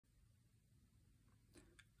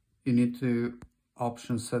you need to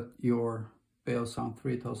option set your Beosound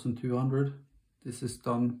 3200. This is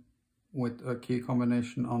done with a key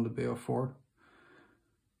combination on the Beo4.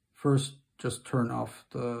 First, just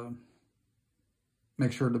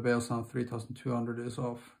make sure the Beosound 3200 is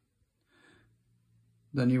off.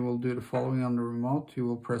 Then you will do the following on the remote. You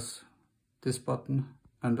will press this button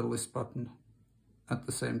and the list button at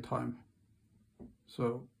the same time.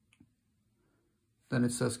 So then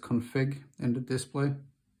it says config in the display.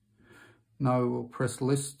 Now we will press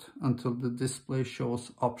list until the display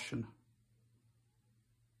shows option.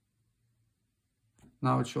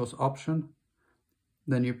 Now it shows option.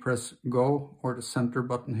 Then you press go or the center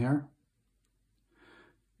button here.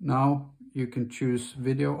 Now you can choose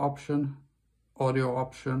video option, audio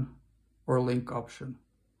option, or link option.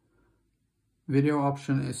 Video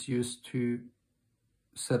option is used to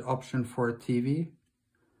set option for a TV.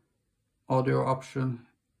 Audio option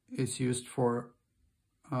is used for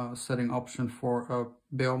setting option for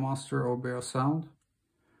a Beomaster or Beosound.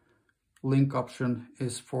 Link option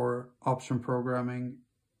is for option programming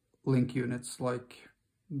link units like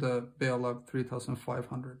the Beolab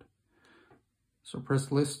 3500. So press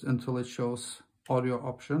list until it shows audio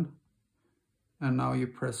option, and now you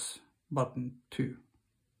press button 2.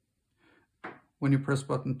 When you press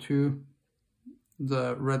button 2,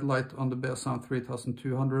 the red light on the Beosound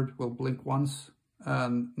 3200 will blink once,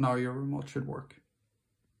 and now your remote should work.